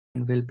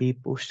will be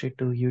posted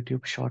to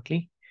YouTube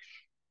shortly.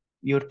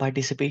 Your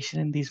participation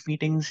in these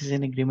meetings is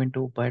an agreement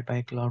to abide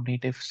by Cloud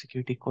Native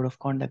Security Code of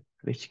Conduct,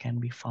 which can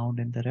be found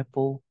in the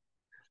repo.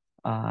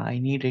 I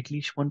need at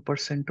least one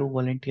person to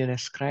volunteer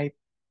as scribe,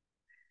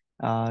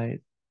 uh,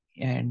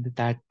 and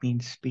that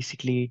means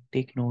basically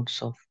take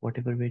notes of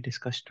whatever we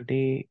discussed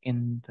today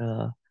in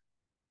the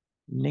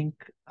link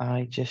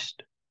I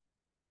just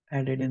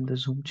added in the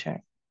Zoom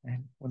chat.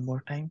 And one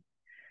more time.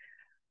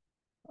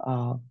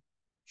 Uh,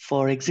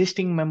 For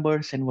existing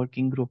members and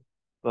working group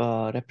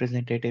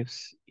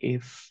representatives,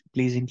 if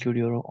please include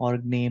your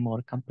org name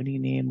or company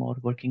name or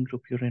working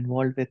group you're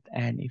involved with,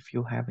 and if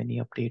you have any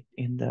update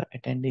in the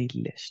attendee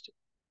list.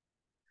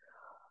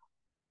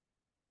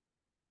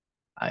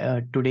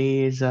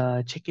 Today is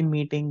a check-in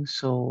meeting,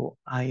 so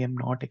I am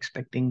not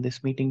expecting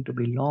this meeting to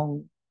be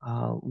long.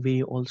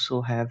 We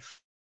also have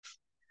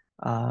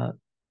uh,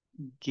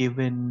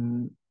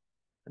 given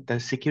the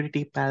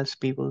security pals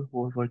people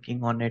who are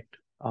working on it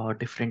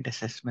different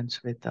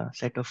assessments with a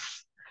set of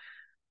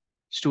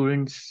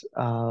students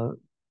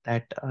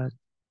that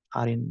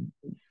are in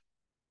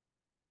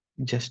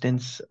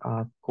Justin's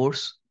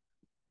course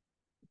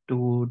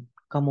to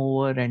come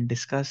over and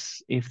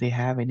discuss if they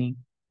have any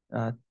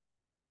uh,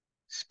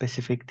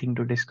 specific thing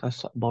to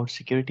discuss about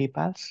security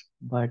pals.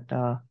 But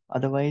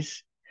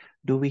otherwise,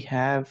 do we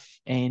have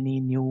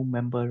any new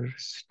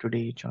members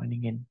today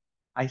joining in?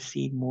 I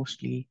see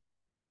mostly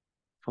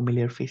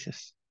familiar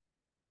faces.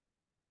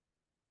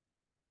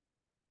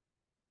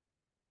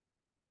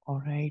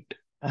 All right.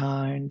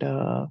 And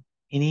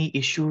any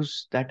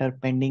issues that are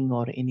pending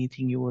or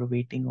anything you were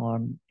waiting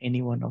on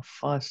any one of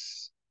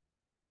us,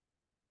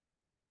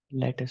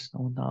 let us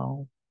know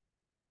now.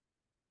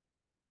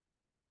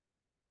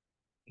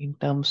 In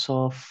terms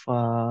of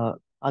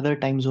other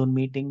time zone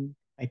meeting,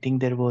 I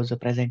think there was a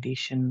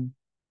presentation.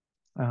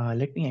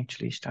 Let me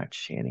actually start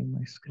sharing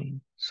my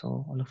screen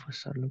so all of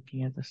us are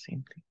looking at the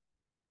same thing.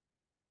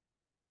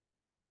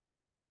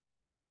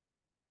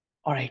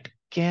 All right.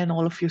 Can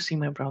all of you see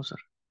my browser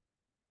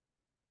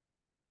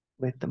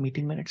with the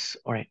meeting minutes?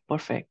 All right.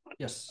 Perfect.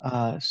 Yes.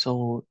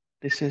 So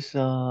this is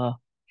the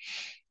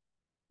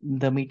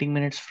meeting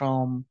minutes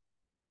from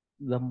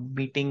the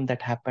meeting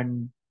that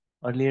happened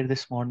earlier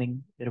this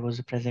morning. There was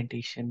a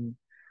presentation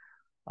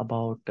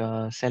about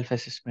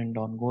self-assessment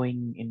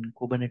ongoing in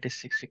Kubernetes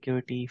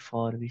security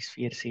for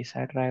vSphere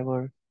CSI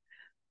driver.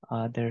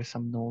 There are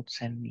some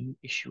notes and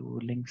issue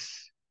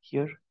links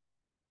here.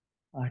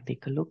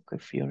 Take a look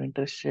if you're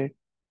interested.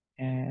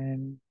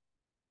 And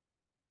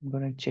I'm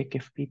gonna check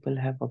if people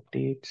have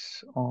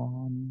updates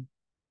on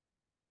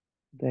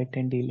the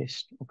attendee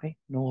list. Okay,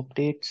 no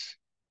updates.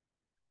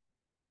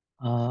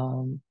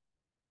 Um,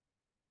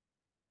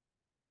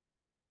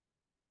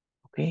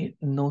 okay,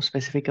 no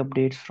specific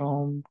updates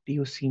from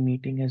TOC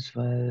meeting as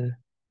well.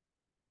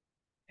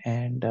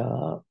 And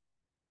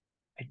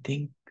I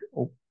think,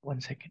 oh, 1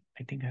 second.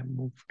 I think I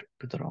moved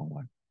to the wrong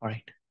one. All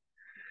right.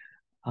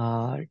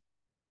 Uh,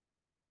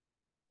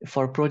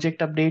 for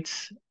project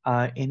updates,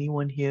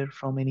 anyone here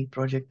from any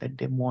project that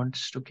they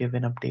wants to give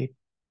an update?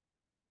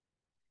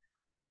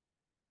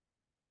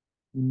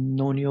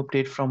 No new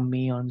update from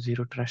me on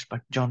Zero Trust,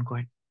 but John, go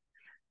ahead.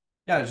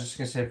 Yeah, I was just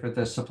going to say for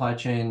the supply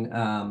chain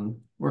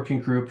working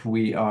group,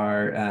 we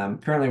are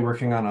currently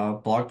working on a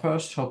blog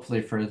post,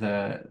 hopefully for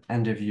the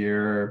end of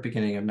year,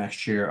 beginning of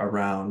next year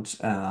around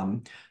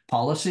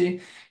policy.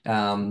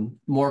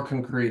 More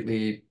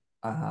concretely,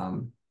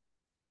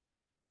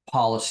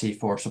 policy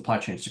for supply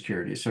chain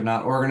security. So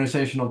not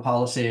organizational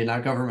policy,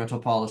 not governmental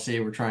policy.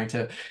 We're trying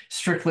to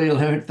strictly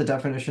limit the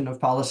definition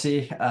of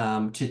policy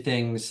to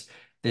things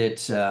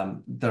that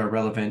are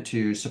relevant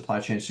to supply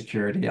chain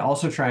security.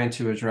 Also trying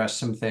to address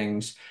some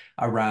things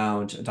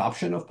around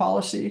adoption of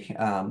policy,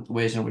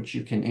 ways in which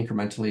you can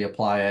incrementally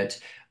apply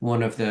it.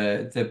 One of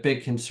the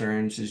big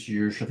concerns is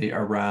usually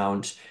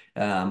around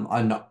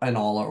an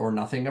all or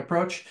nothing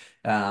approach.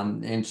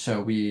 And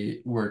so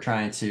we're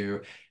trying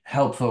to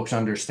help folks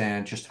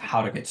understand just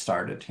how to get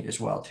started as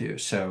well too.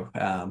 So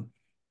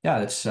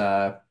yeah, it's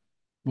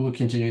we'll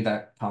continue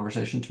that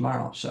conversation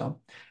tomorrow. So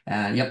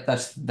and yep,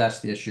 that's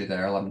the issue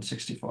there,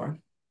 1164.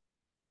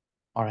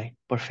 All right,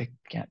 perfect.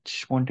 Yeah,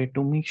 just wanted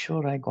to make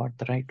sure I got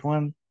the right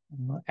one.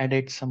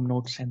 Added some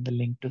notes and the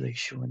link to the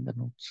issue in the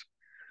notes.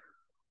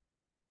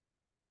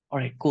 All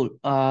right, cool.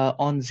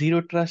 On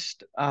Zero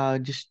Trust,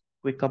 just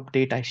quick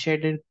update. I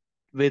shared it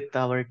with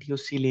our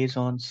TOC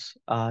liaisons.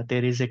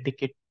 There is a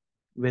ticket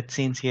with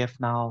CNCF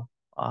now,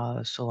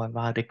 so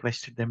I've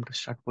requested them to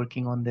start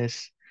working on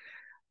this.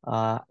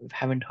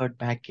 Haven't heard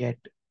back yet,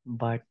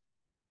 but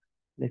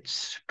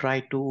let's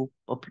try to.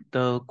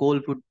 The goal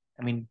would,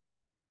 I mean,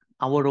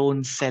 our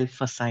own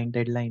self-assigned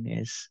deadline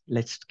is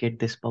let's get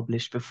this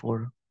published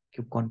before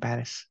KubeCon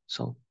Paris.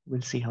 So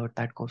we'll see how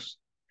that goes.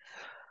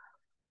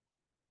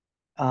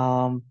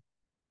 Um,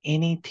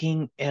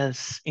 Anything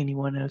else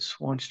anyone else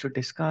wants to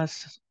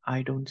discuss?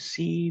 I don't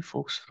see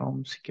folks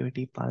from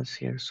Security Pulse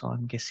here, so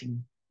I'm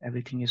guessing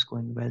everything is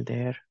going well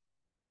there.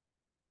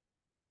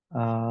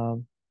 Uh,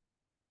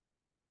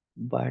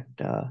 but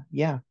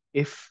yeah,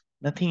 if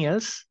Nothing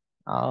else.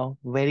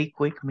 Very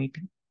quick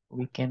meeting.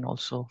 We can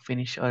also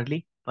finish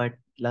early, but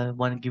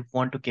want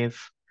to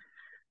give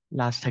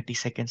last 30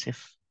 seconds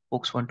if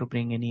folks want to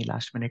bring any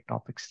last minute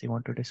topics they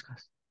want to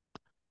discuss.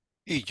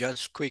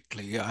 Just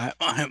quickly, I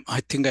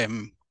think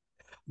I'm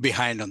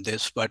behind on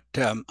this, but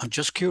I'm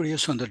just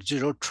curious on the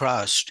Zero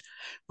Trust.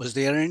 Was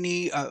there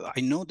any, I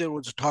know there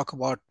was a talk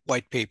about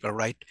white paper,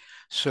 right?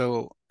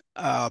 So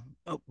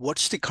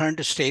what's the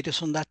current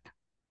status on that?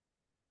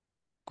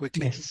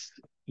 Quickly.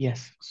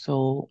 Yes.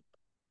 So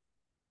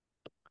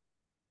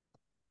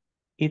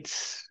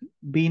it's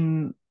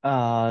been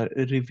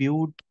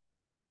reviewed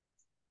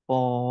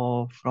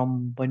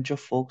from bunch of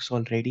folks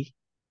already.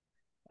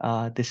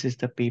 This is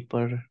the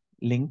paper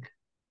link,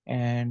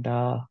 and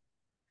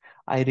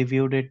I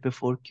reviewed it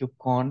before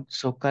KubeCon.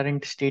 So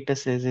current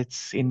status is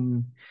it's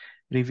in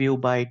review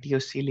by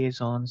TOC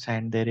liaisons,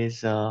 and there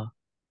is a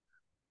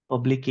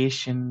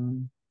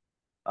publication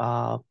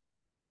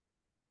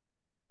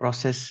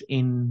process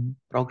in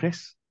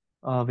progress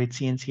with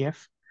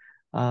CNCF.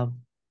 Uh,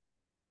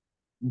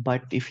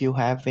 but if you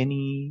have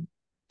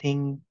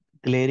anything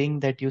glaring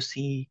that you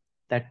see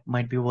that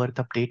might be worth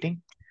updating,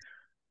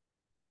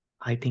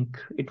 I think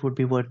it would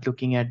be worth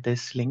looking at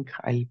this link.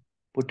 I'll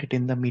put it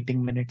in the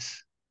meeting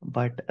minutes,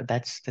 but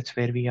that's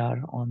where we are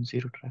on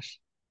Zero Trust.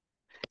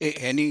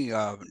 Any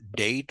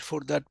date for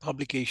that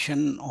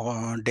publication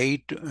or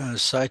date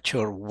such,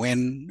 or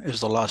when is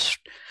the last,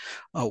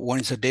 when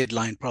is the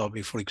deadline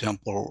probably, for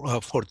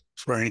example, for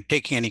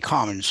taking any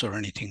comments or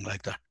anything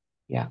like that?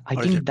 Yeah, I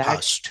or think is it that,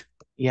 passed?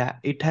 yeah,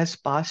 it has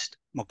passed,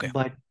 Okay.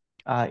 but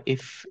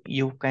if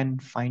you can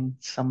find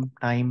some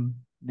time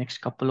next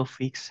couple of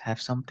weeks,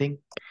 have something,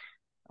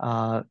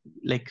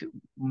 like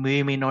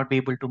we may not be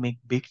able to make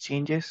big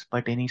changes,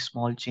 but any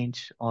small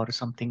change or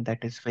something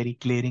that is very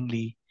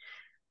glaringly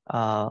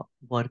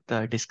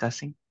worth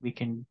discussing, we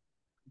can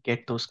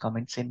get those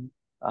comments in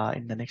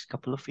the next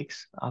couple of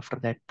weeks. After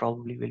that,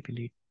 probably will be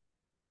late.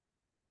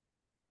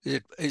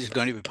 Is it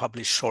going to be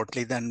published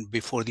shortly then,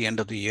 before the end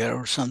of the year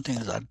or something?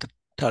 Is that the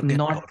target?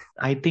 Not,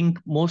 I think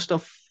most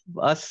of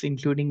us,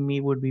 including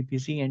me, would be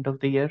busy end of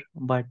the year,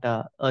 but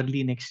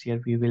early next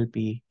year we will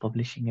be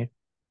publishing it.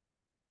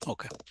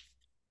 Okay.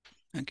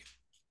 Thank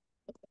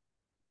you.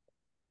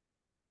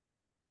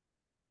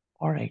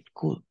 All right,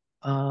 cool.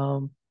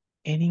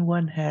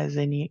 Anyone has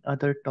any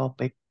other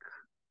topic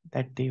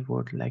that they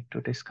would like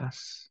to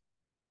discuss?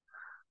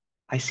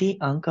 I see,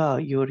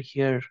 Anka, you're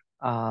here.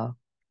 I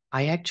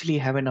actually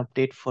have an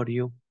update for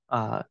you.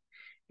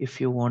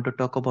 If you want to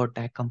talk about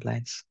tag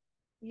compliance.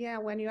 Yeah,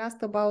 when you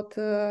asked about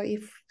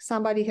if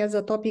somebody has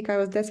a topic, I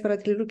was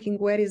desperately looking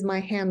where is my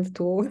hand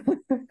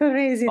to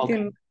raise it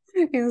Okay.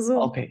 in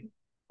Zoom.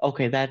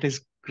 Okay, that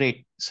is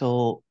great.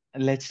 So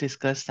let's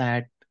discuss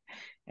that.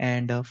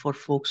 And for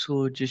folks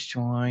who just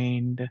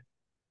joined,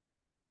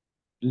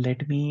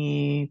 let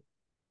me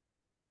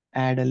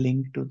add a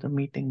link to the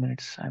meeting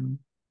minutes.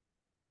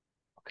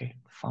 Okay,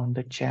 found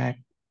the chat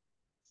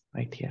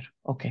right here.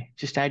 Okay,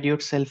 just add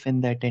yourself in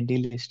the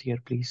attendee list here,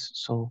 please,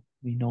 so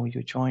we know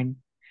you joined.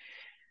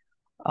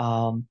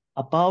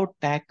 About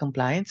tag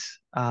compliance,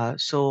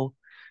 so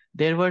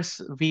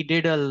we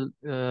did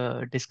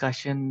a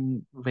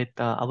discussion with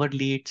our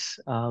leads.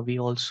 We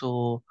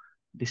also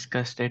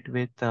discussed it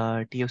with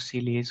TOC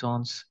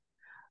liaisons.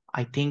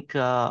 I think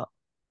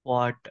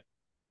what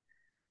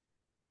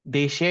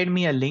they shared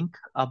me a link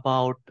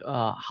about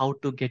how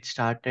to get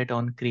started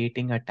on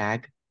creating a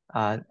tag,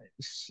 uh,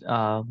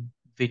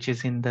 which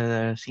is in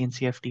the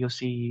CNCF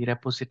TOC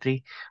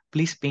repository.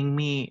 Please ping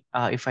me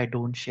if I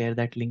don't share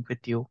that link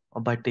with you,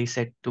 but they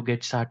said to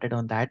get started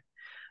on that.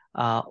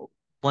 Uh,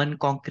 One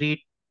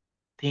concrete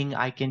thing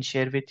I can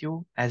share with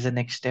you as a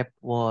next step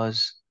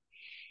was,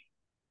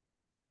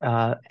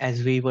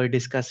 as we were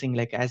discussing,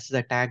 like as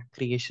the tag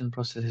creation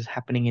process is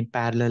happening in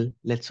parallel,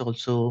 let's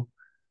also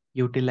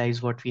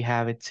utilize what we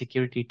have at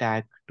security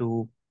tag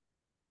to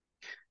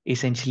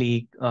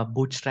essentially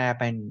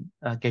bootstrap and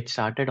get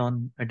started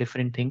on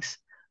different things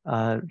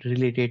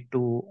related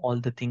to all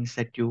the things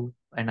that you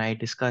and I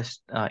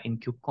discussed in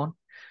KubeCon.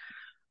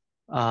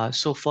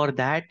 So for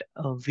that,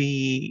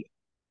 we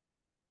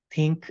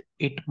think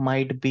it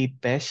might be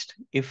best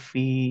if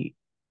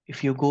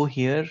you go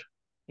here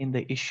in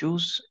the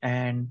issues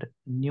and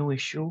new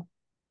issue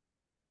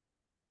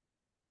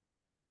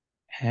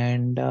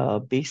and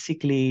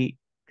basically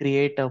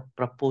create a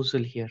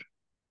proposal here,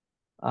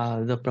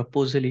 the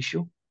proposal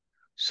issue.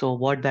 So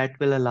what that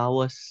will allow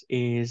us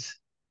is,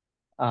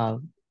 uh,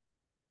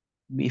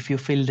 if you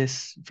fill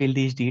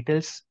these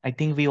details, I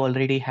think we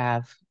already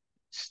have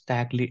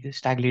stag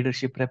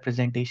leadership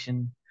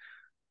representation.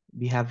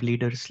 We have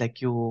leaders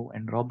like you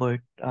and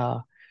Robert.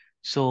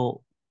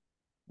 So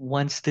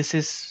once this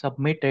is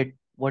submitted,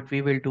 what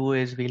we will do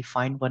is we'll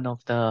find one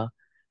of the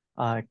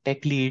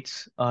tech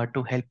leads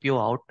to help you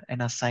out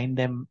and assign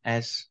them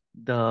as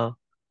the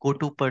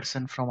go-to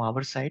person from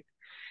our side.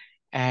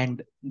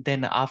 And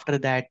then after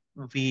that,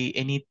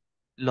 any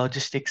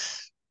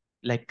logistics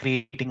like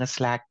creating a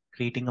Slack,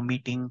 creating a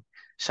meeting,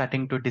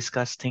 starting to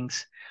discuss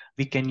things,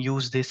 we can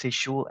use this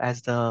issue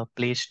as the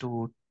place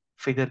to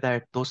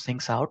figure those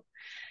things out.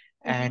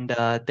 And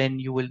then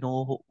you will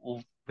know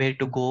where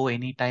to go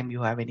anytime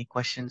you have any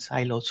questions.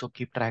 I'll also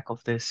keep track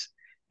of this,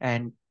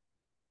 and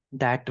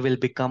that will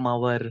become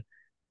our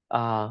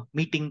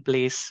meeting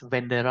place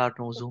when there are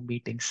no Zoom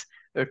meetings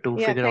to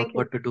Yeah, figure out thank you.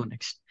 what to do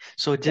next.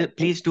 So Yeah,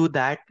 please do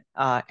that,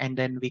 and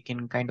then we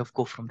can kind of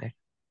go from there.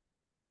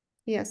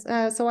 yes,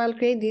 so I'll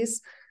create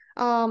this.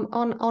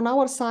 On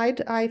our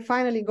side, I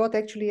finally got,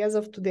 actually, as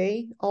of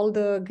today, all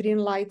the green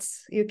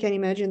lights. You can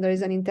imagine there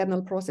is an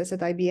internal process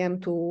at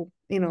IBM to,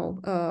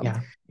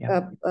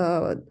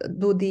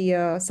 do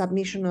the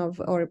submission of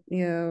or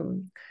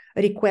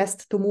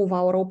request to move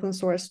our open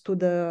source to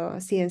the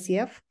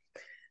CNCF.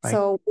 Right.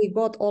 So we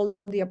got all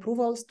the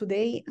approvals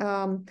today.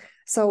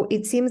 So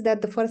it seems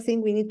that the first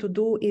thing we need to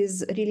do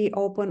is really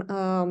open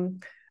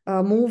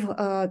move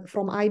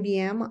from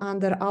IBM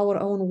under our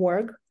own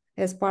work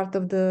as part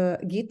of the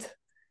Git,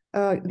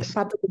 Yes.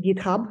 part of the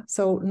GitHub.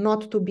 So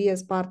not to be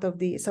as part of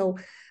the, so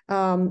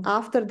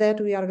after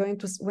that, we are going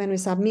to, when we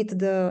submit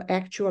the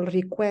actual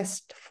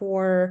request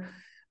for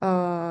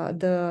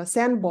the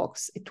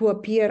sandbox to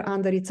appear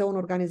under its own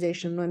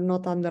organization and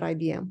not under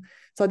IBM.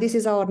 So this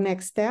is our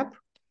next step.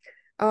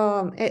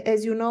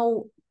 As you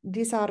know,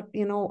 these are,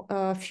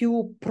 a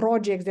few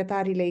projects that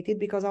are related,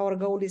 because our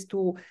goal is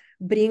to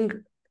bring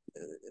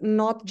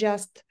not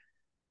just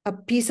a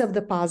piece of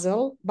the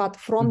puzzle, but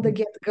from the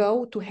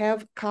get-go to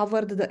have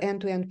covered the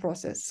end-to-end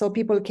process. So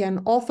people can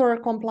author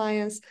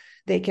compliance,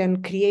 they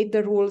can create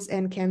the rules,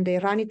 and can they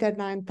run it at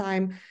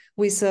time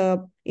with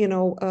a,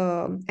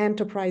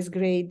 enterprise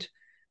grade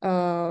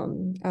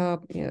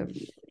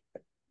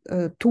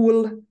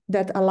tool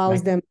that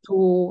allows them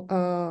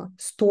to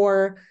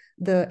store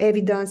the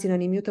evidence in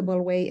an immutable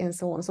way, and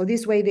so on. So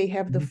this way they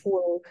have the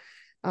full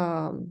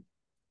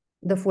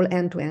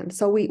end-to-end.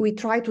 So we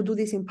try to do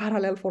this in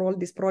parallel for all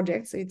these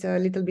projects. It's a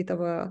little bit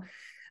of a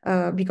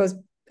because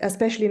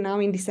especially now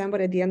in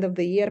December, at the end of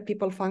the year,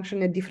 people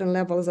function at different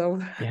levels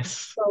of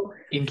so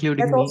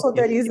including that's me. Also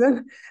the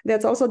reason.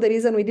 That's also the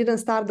reason we didn't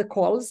start the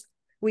calls.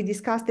 We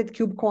discussed at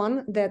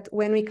KubeCon that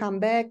when we come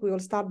back, we will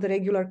start the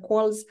regular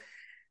calls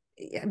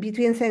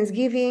between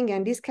Thanksgiving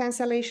and this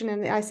cancellation.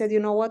 And I said, you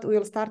know what,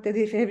 we'll start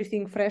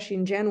everything fresh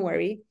in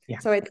January.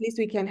 So at least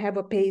we can have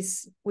a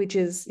pace which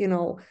is,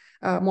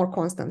 more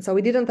constant. So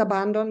we didn't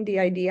abandon the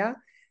idea.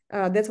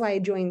 That's why I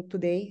joined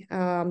today.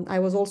 I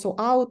was also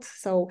out.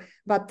 So,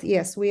 but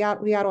yes, we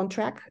are on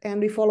track,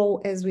 and we follow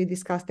as we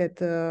discussed at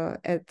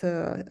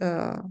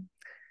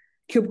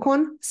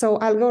KubeCon. So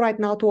I'll go right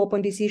now to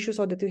open this issue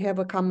so that we have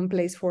a common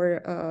place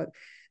for.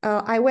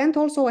 I went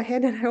also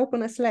ahead and I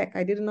opened a Slack.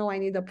 I didn't know I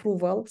need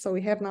approval. So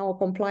we have now a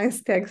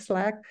compliance tag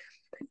Slack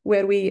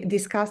where we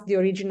discussed the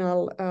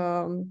original.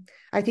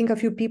 I think a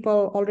few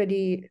people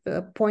already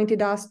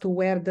pointed us to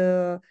where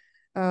the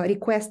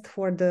request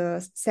for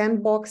the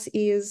sandbox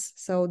is.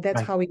 So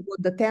that's how we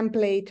got the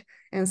template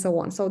and so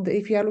on. So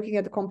if you are looking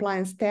at the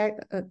compliance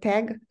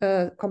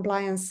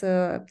compliance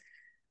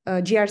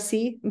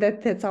GRC,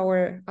 that's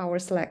our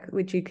Slack,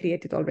 which we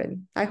created already.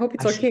 I hope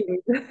it's okay.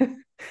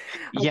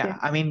 Yeah,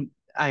 I mean,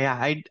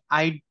 I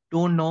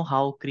don't know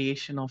how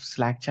creation of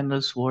Slack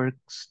channels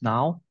works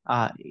now.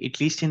 At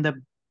least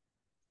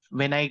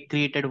when I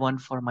created one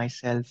for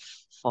myself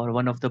for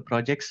one of the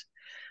projects,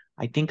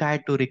 I think I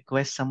had to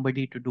request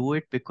somebody to do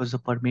it because the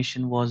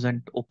permission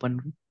wasn't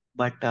open.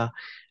 But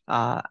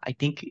I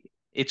think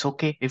it's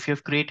okay if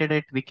you've created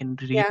it, we can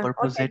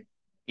repurpose it.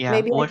 Yeah,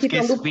 Maybe I keep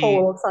a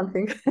loophole or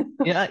something.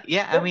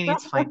 Yeah, I mean,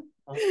 it's fine.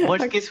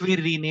 Worst case, we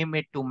rename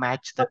it to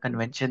match the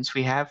conventions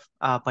we have,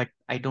 but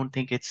I don't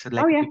think it's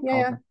like a big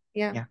problem.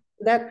 Yeah.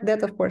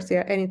 That of course,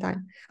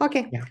 anytime.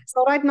 Okay,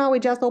 so right now we're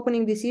just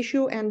opening this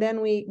issue, and then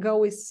we go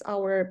with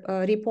our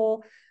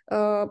repo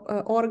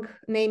org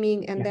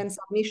naming, and then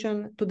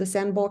submission to the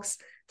sandbox,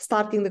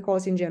 starting the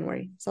calls in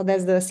January. So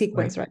that's the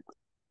sequence, right?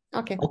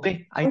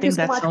 Okay. I think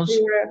that sounds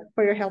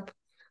for your help.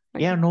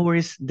 Yeah, no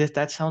worries.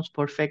 That sounds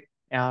perfect.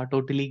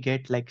 Totally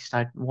get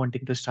start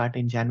wanting to start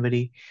in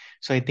January.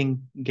 So I think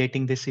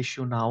getting this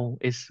issue now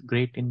is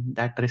great in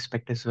that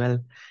respect as well.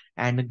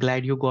 And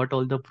glad you got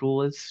all the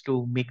approvals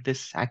to make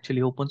this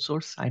actually open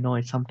source. I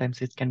know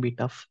sometimes it can be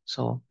tough.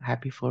 So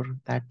happy for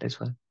that as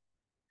well.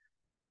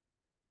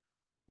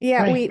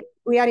 Yeah,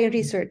 we are in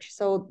research,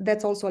 so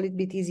that's also a little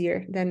bit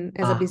easier than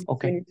as a business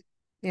unit.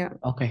 Yeah.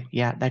 Okay.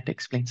 Yeah, that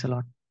explains a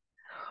lot.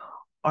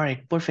 All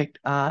right, perfect.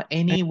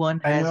 Anyone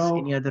has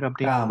any other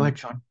update? Go ahead,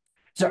 Sean.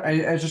 So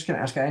I was just going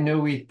to ask, I know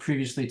we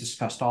previously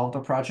discussed all of the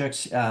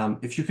projects.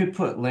 If you could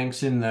put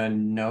links in the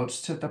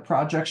notes to the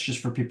projects just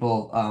for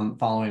people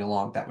following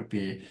along, that would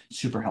be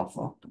super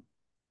helpful.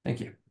 Thank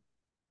you.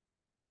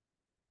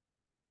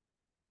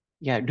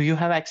 Yeah, do you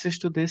have access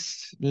to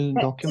this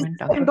document?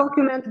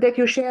 Document that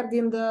you shared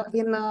in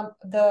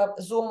the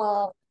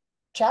Zoom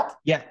chat?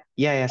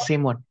 Yeah,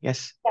 same one.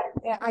 Yes.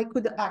 Yeah, I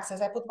could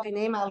access. I put my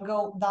name. I'll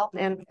go down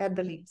and add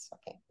the links.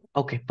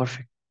 Okay,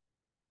 perfect.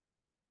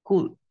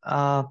 Cool.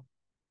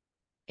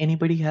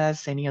 Anybody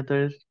has any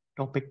other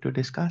topic to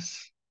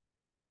discuss?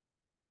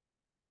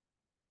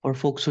 For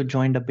folks who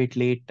joined a bit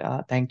late,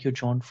 thank you,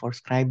 John, for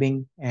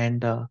scribing.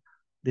 And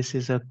this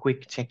is a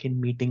quick check-in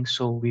meeting,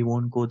 so we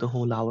won't go the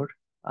whole hour.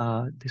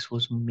 This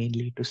was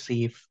mainly to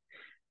see if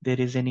there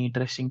is any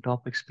interesting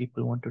topics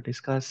people want to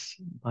discuss.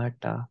 But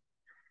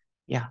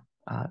yeah,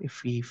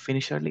 if we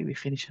finish early, we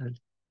finish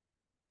early.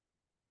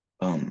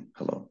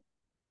 Hello.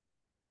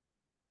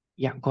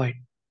 Yeah, go ahead.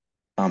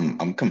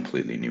 I'm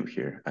completely new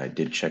here. I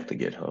did check the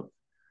GitHub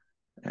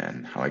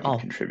and how I can Oh,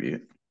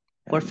 contribute.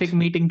 perfect And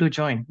meeting to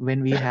join.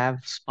 When we have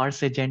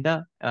sparse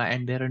agenda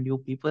and there are new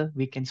people,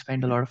 we can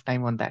spend a lot of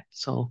time on that.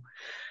 So,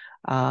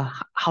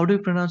 how do you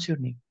pronounce your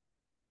name?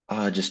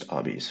 just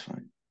Abby is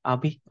fine.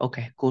 Abhi?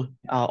 Okay, cool.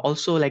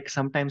 Also, like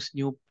sometimes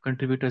new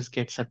contributors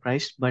get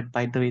surprised, but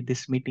by the way,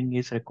 this meeting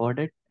is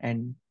recorded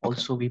and Okay.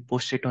 also we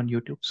post it on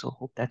YouTube. So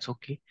hope that's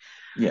okay.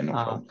 Yeah, no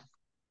Uh,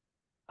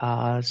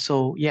 problem.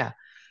 so yeah.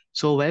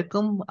 So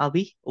welcome,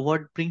 Abhi.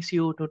 What brings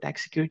you to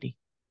tax security?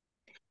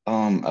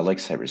 I like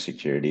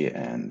cybersecurity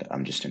and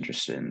I'm just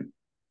interested in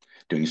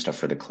doing stuff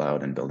for the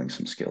cloud and building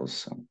some skills.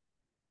 So,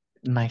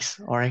 Nice.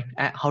 All right.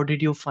 How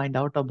did you find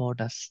out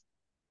about us?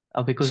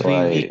 Because so we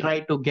I, try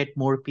to get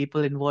more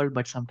people involved,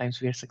 but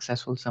sometimes we are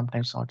successful,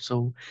 sometimes not.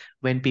 So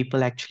when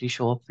people actually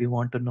show up, we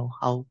want to know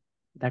how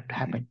that Mhm.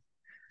 happened.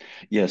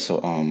 Yeah, so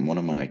one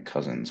of my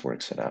cousins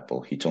works at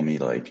Apple. He told me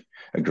like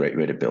a great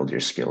way to build your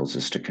skills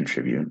is to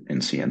contribute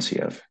in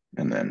CNCF.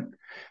 And then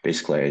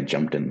basically I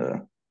jumped in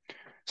the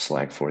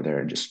Slack for there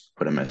and just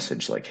put a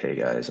message like, hey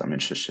guys, I'm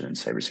interested in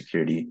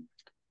cybersecurity.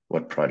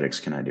 What projects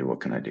can I do? What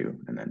can I do?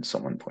 And then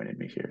someone pointed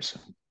me here. So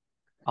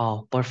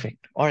Oh,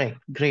 perfect. All right,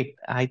 great.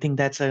 I think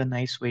that's a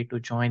nice way to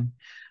join.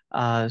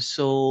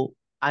 So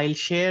I'll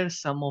share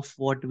some of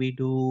what we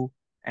do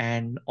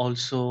and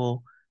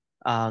also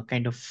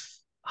kind of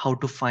how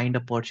to find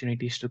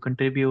opportunities to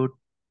contribute.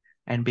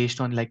 And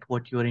based on like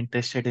what you're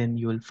interested in,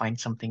 you will find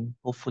something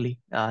hopefully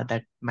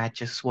that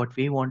matches what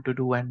we want to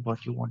do and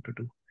what you want to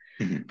do.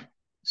 mhm.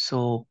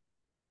 So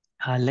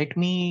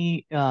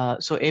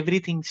so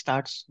everything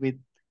starts with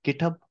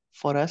GitHub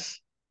for us.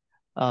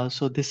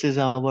 So this is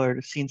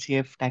our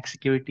CNCF tax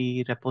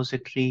security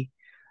repository.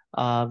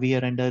 We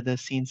are under the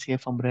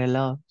CNCF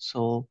umbrella.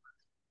 So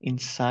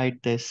inside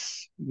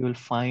this, you'll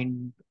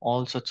find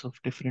all sorts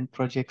of different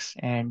projects,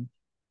 and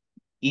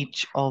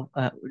each of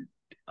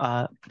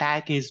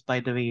TAG is, by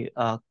the way,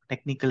 a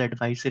technical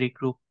advisory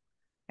group,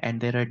 and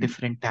there are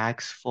different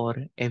tags for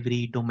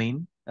every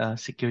domain.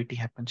 Security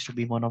happens to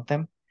be one of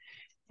them.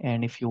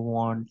 And if you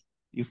want,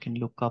 you can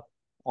look up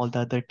all the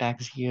other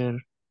tags here,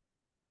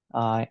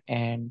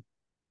 and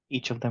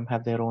each of them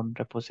have their own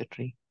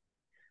repository.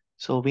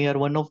 So we are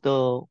one of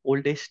the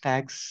oldest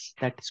tags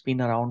that's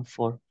been around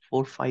for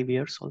 4 or 5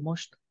 years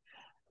almost.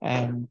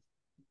 And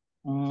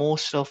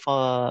most of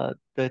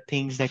the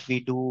things that we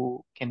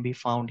do can be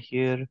found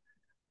here.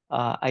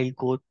 I'll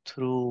go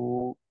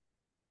through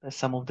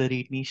some of the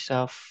README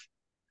stuff.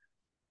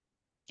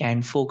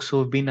 And folks who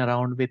have been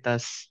around with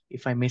us,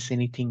 if I miss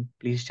anything,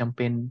 please jump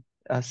in,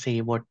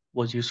 say what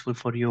was useful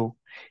for you,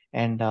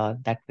 and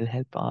that will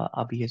help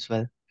Abhi as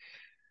well.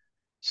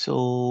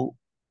 So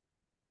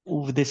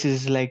this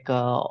is like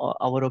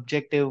our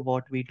objective,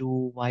 what we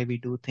do, why we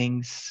do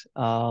things,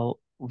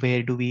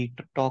 where do we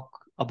talk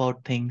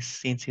about things.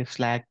 Since you have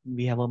Slack,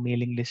 we have a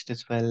mailing list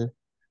as well.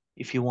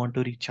 If you want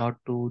to reach out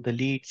to the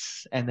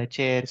leads and the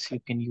chairs, you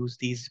can use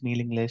these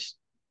mailing lists.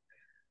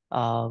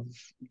 Uh,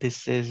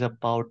 this is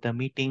about the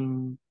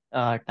meeting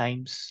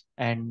times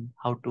and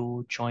how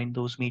to join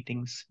those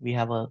meetings. We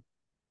have a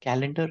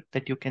calendar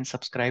that you can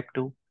subscribe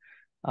to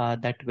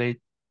that will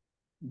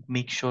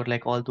make sure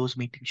like all those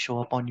meetings show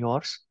up on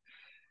yours.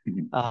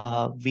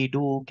 Mhm. We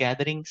do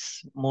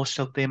gatherings. Most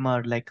of them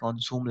are like on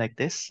Zoom like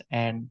this,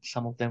 and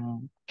some of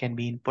them can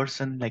be in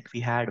person. Like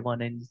we had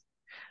one in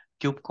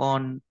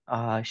KubeCon,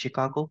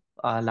 Chicago,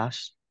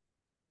 last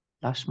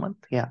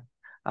month, yeah,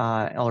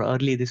 or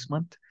early this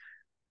month.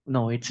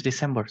 No, it's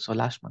December, so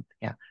last month,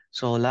 yeah.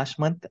 So last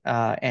month,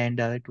 and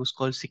it was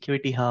called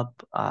Security Hub.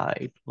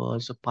 It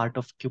was a part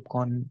of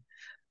KubeCon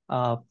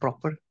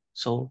proper.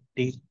 So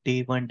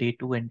day one, day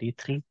two, and day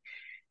three.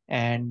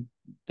 And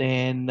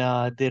then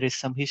there is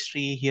some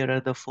history. Here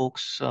are the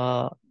folks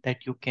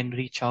that you can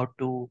reach out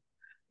to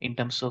in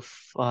terms of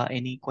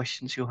any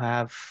questions you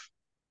have.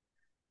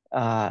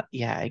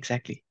 Yeah,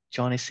 exactly.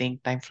 John is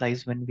saying time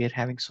flies when we are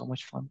having so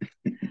much fun.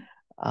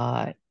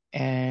 Uh,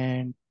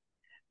 and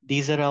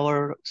these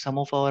are some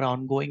of our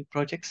ongoing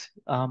projects.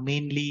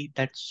 Mainly,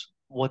 that's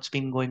what's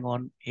been going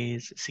on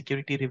is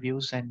security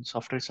reviews and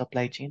software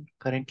supply chain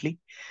currently.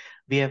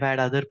 We have had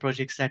other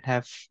projects that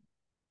have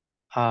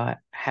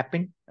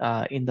happened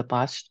in the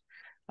past,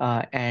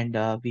 and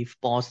we've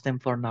paused them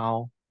for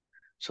now.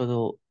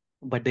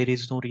 But there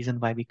is no reason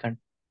why we can't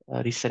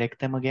resurrect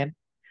them again.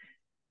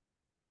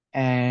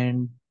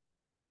 And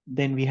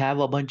then we have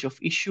a bunch of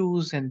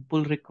issues and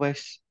pull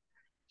requests.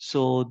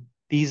 So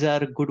these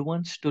are good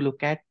ones to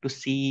look at to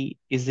see,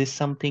 is this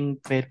something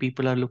where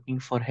people are looking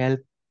for help?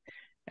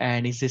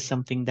 And is this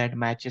something that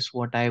matches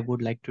what I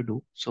would like to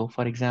do? So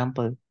for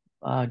example,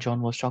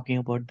 John was talking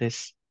about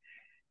this,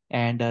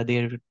 and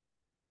there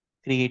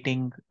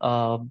creating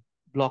a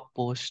blog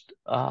post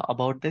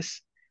about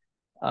this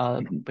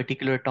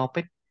particular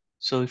topic.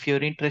 So if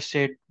you're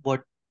interested,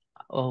 what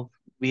uh,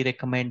 we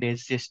recommend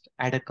is just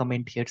add a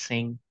comment here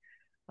saying,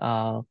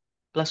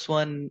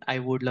 +1, I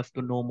would love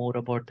to know more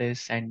about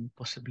this and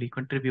possibly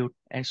contribute.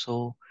 And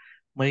so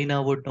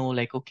Marina would know,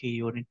 like, okay,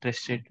 you're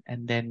interested.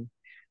 And then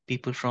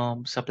people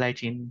from supply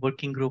chain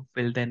working group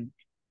will then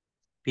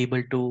be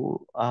able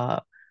to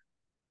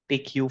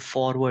take you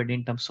forward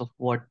in terms of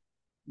what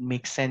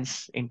makes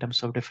sense in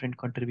terms of different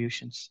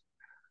contributions.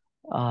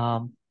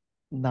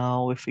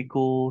 Now, if we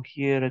go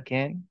here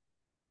again,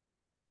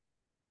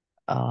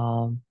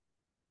 um,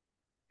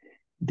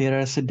 there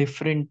are some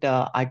different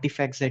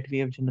artifacts that we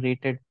have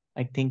generated.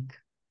 I think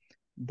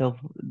the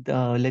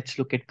let's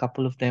look at a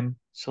couple of them.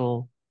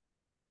 So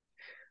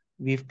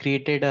we've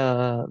drafted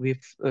a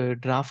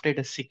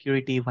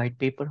security white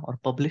paper, or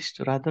published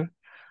rather.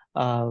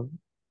 Uh,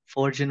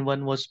 Version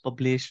 1 was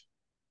published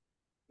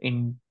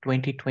in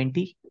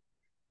 2020,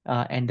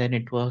 and then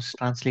it was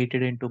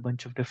translated into a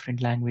bunch of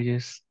different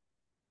languages.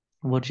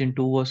 Version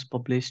 2 was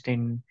published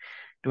in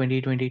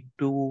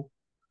 2022,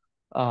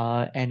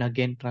 and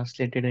again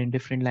translated in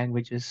different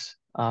languages.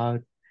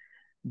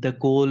 The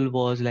goal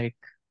was like,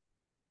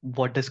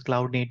 what does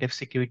cloud native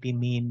security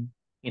mean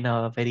in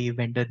a very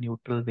vendor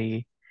neutral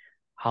way?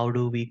 How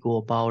do we go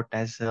about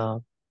as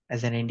an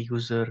end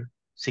user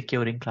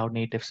securing cloud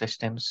native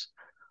systems?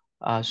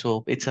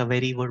 So it's a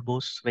very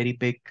verbose, very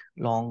big,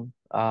 long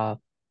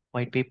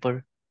white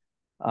paper.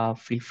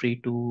 Feel free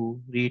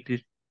to read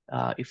it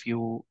if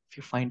you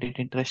find it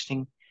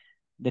interesting.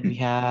 Then we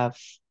have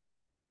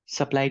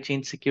supply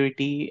chain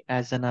security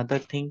as another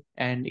thing,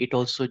 and it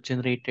also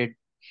generated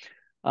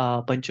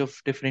a bunch of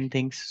different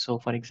things. So,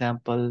 for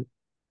example,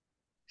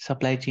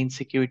 supply chain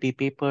security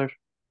paper,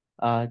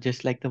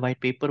 just like the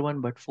white paper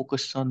one, but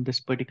focused on this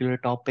particular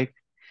topic.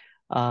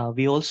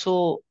 We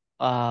also,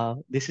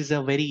 this is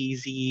a very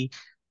easy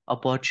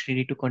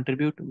opportunity to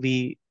contribute.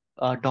 We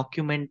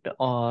document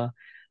a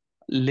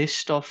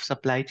list of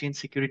supply chain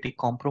security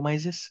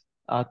compromises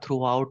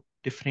throughout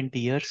different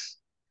years.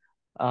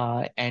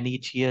 And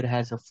each year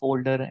has a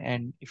folder.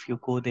 And if you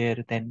go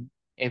there, then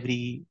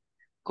every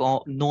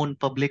known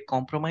public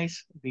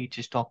compromise, we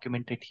just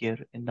document it here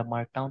in the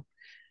Markdown.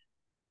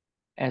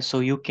 And so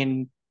you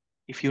can,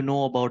 if you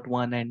know about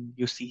one and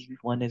you see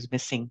one is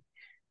missing,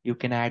 you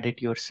can add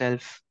it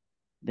yourself.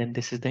 Then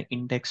this is the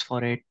index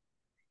for it.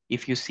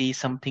 If you see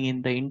something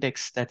in the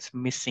index that's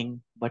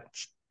missing but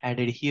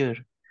added here,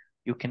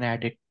 you can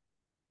add it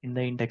in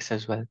the index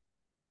as well.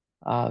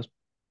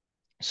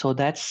 So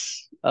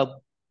that's a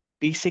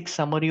basic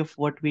summary of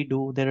what we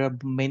do. There are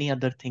many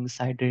other things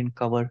I didn't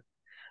cover,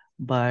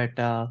 but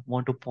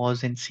want to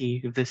pause and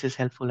see if this is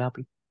helpful,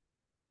 Abhi.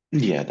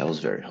 Yeah, that was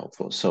very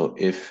helpful. So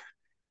if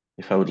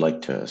I would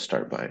like to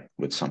start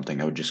with something,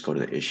 I would just go to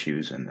the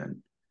issues and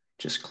then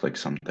just click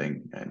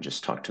something and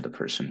just talk to the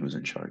person who's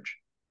in charge.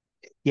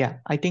 Yeah,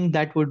 I think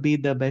that would be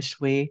the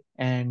best way.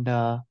 And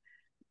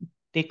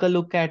take a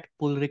look at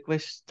pull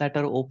requests that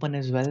are open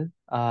as well.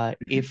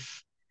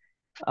 If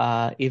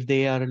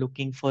they are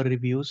looking for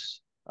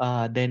reviews,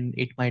 then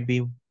it might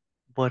be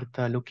worth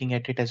looking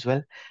at it as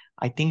well.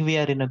 I think we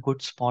are in a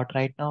good spot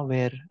right now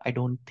where I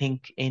don't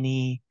think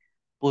any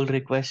pull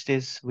request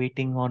is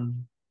waiting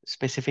on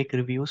specific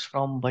reviews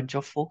from bunch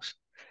of folks.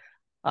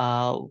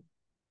 Uh,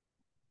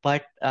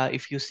 but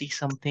if you see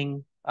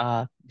something,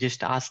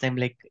 just ask them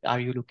like, are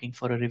you looking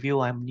for a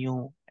review? I'm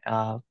new.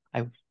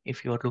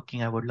 If you're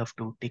looking, I would love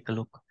to take a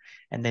look.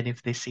 And then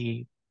if they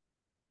say,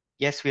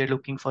 yes, we are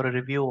looking for a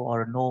review,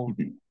 or no,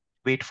 Mhm.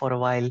 wait for a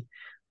while,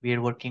 we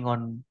are working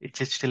on, it's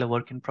just still a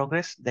work in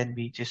progress, then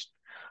we just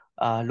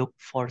look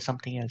for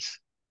something else.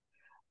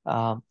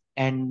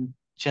 And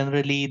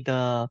generally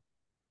the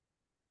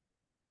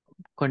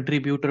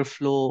contributor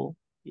flow,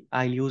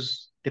 I'll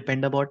use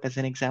Dependabot as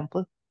an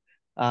example.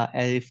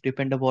 If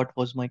Dependabot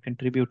was my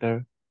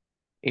contributor,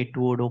 it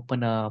would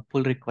open a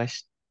pull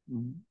request,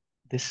 mm,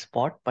 this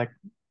spot, but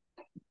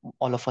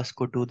all of us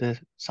could do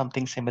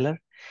something similar.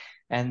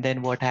 And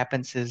then what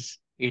happens is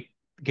we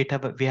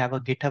have a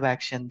GitHub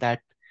action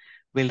that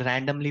will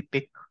randomly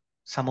pick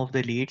some of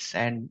the leads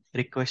and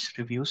request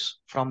reviews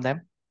from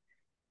them.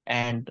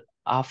 And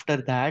after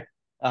that,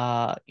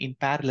 in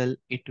parallel,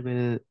 it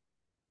will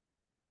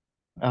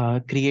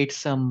create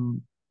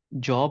some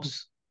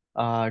jobs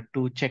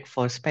to check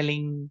for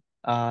spelling,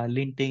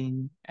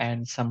 linting,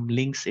 and some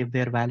links if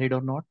they're valid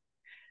or not.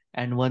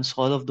 And once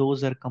all of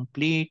those are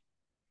complete,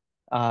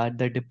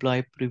 the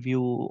deploy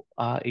preview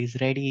is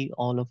ready.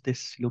 All of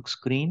this looks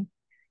green.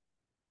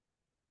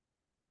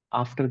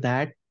 After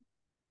that,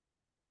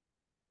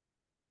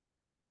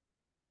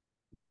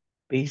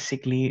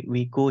 basically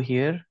we go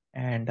here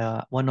and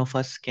one of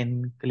us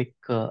can click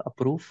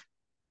approve.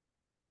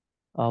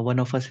 One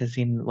of us has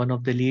in one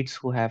of the leads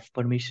who have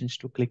permissions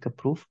to click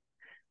approve.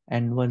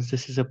 And once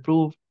this is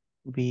approved,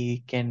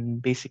 we can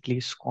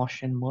basically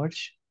squash and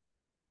merge.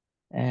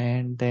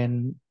 And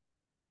then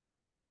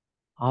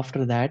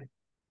after that,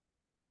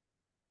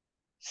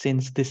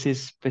 since this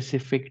is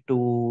specific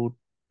to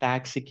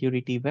tag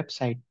security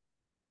website,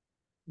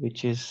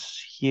 which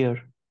is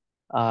here,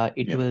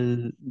 it Yep.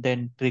 will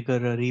then trigger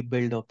a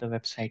rebuild of the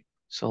website.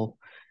 So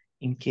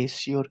in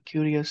case you're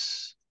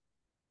curious,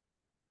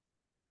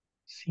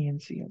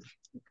 CNCF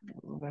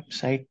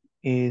website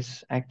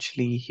is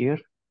actually here,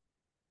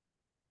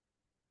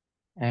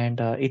 and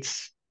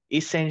it's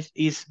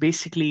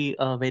basically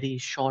a very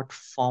short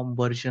form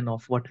version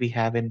of what we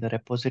have in the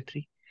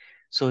repository.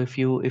 So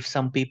if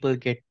some people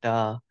get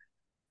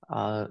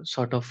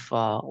sort of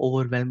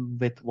overwhelmed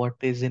with what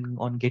is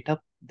on GitHub,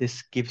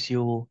 this gives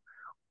you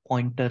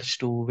pointers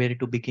to where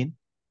to begin,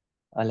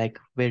 like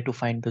where to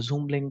find the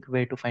Zoom link,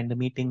 where to find the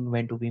meeting,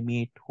 when do we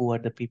meet, who are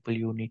the people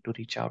you need to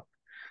reach out.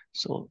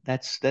 So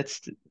that's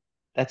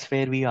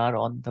where we are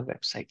on the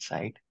website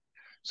side.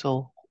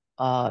 So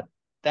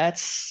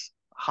that's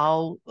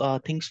how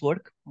things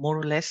work, more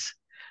or less.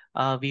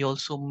 We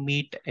also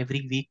meet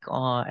every week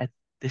at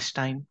this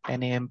time,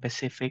 10 a.m.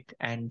 Pacific,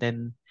 and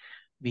then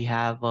we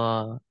have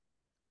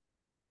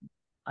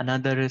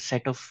another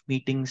set of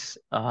meetings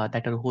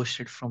that are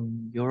hosted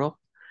from Europe,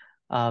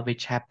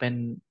 which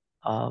happen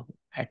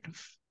at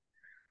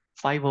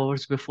 5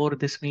 hours before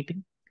this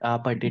meeting,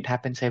 but it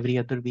happens every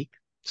other week.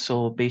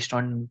 So based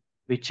on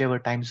whichever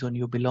time zone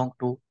you belong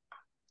to,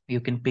 you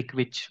can pick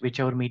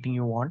whichever meeting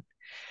you want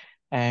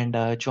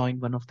and join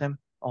one of them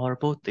or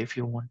both if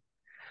you want.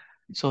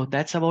 So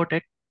that's about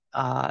it.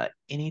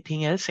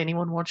 Anything else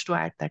anyone wants to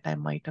add that I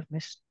might have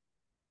missed?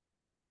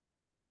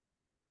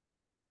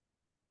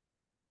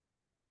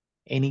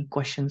 Any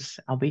questions,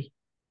 Abhi?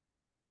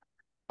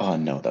 Oh,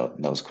 no, that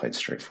was quite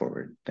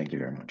straightforward. Thank you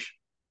very much.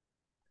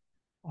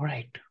 All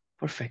right,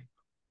 perfect.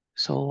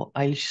 So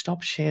I'll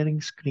stop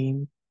sharing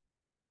screen.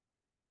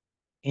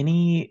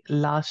 Any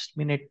last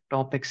minute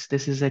topics?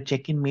 This is a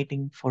check-in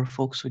meeting for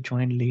folks who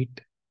joined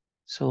late.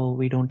 So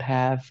we don't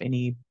have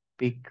any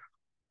big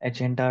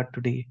agenda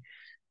today.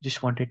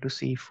 Just wanted to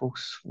see if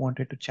folks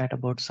wanted to chat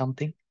about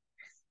something.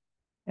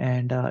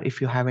 And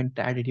if you haven't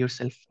added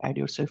yourself, add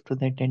yourself to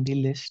the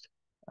attendee list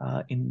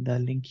in the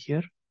link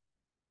here.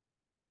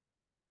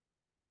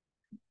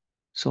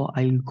 So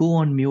I'll go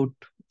on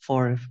mute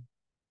for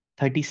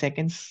 30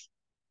 seconds,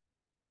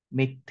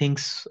 make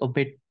things a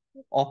bit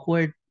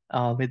awkward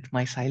with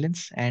my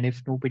silence. And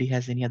if nobody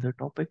has any other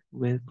topic,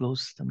 we'll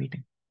close the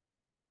meeting.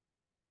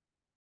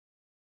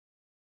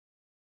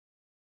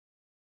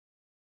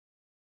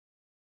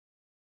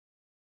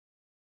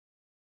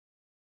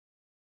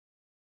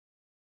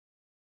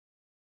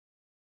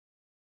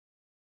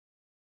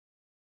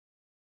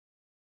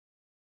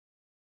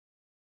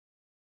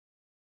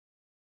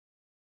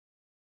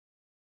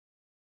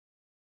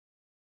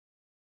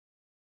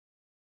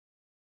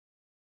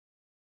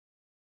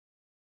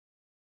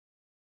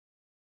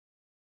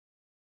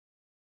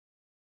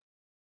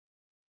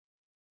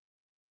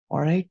 All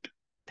right.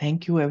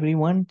 Thank you,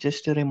 everyone.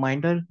 Just a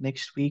reminder,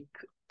 next week,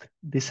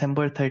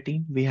 December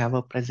 13th, we have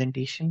a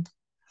presentation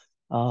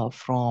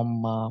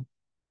from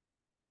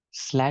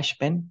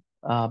 /Ben,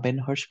 Ben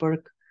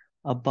Hirschberg,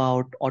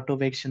 about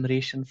AutoVex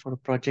generation for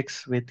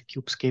projects with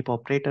Kubescape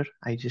operator.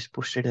 I just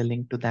posted a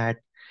link to that.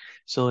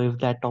 So if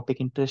that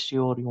topic interests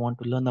you or you want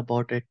to learn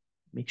about it,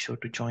 make sure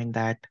to join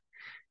that.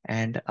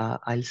 And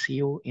I'll see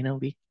you in a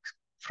week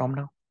from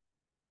now.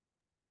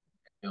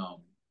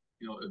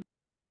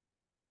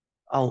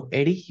 Oh,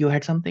 Eddie, you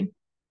had something?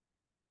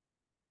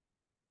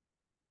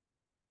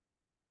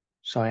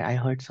 Sorry, I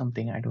heard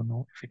something. I don't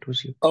know if it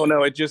was you. Oh,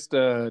 no, it just,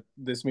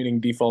 this meeting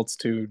defaults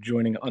to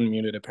joining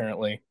unmuted,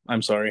 apparently.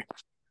 I'm sorry.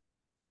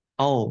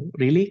 Oh,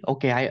 really?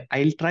 Okay,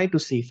 I'll try to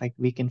see if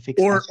we can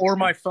fix that. Or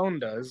my phone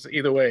does.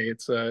 Either way,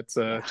 it's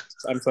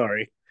I'm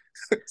sorry.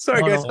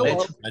 Sorry, No, guys. no,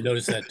 Hello. I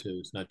noticed that too.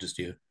 It's not just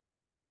you.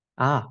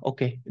 Ah,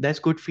 okay. That's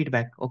good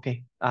feedback.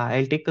 Okay.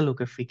 I'll take a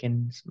look if we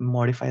can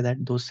modify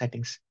those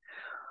settings.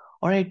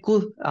 All right,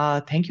 cool.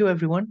 Thank you,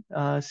 everyone.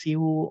 See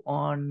you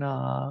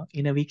on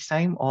in a week's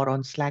time or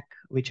on Slack,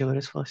 whichever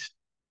is first.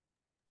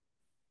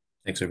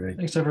 Thanks, everybody.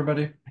 Thanks,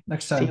 everybody.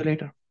 Next time. See you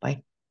later.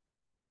 Bye.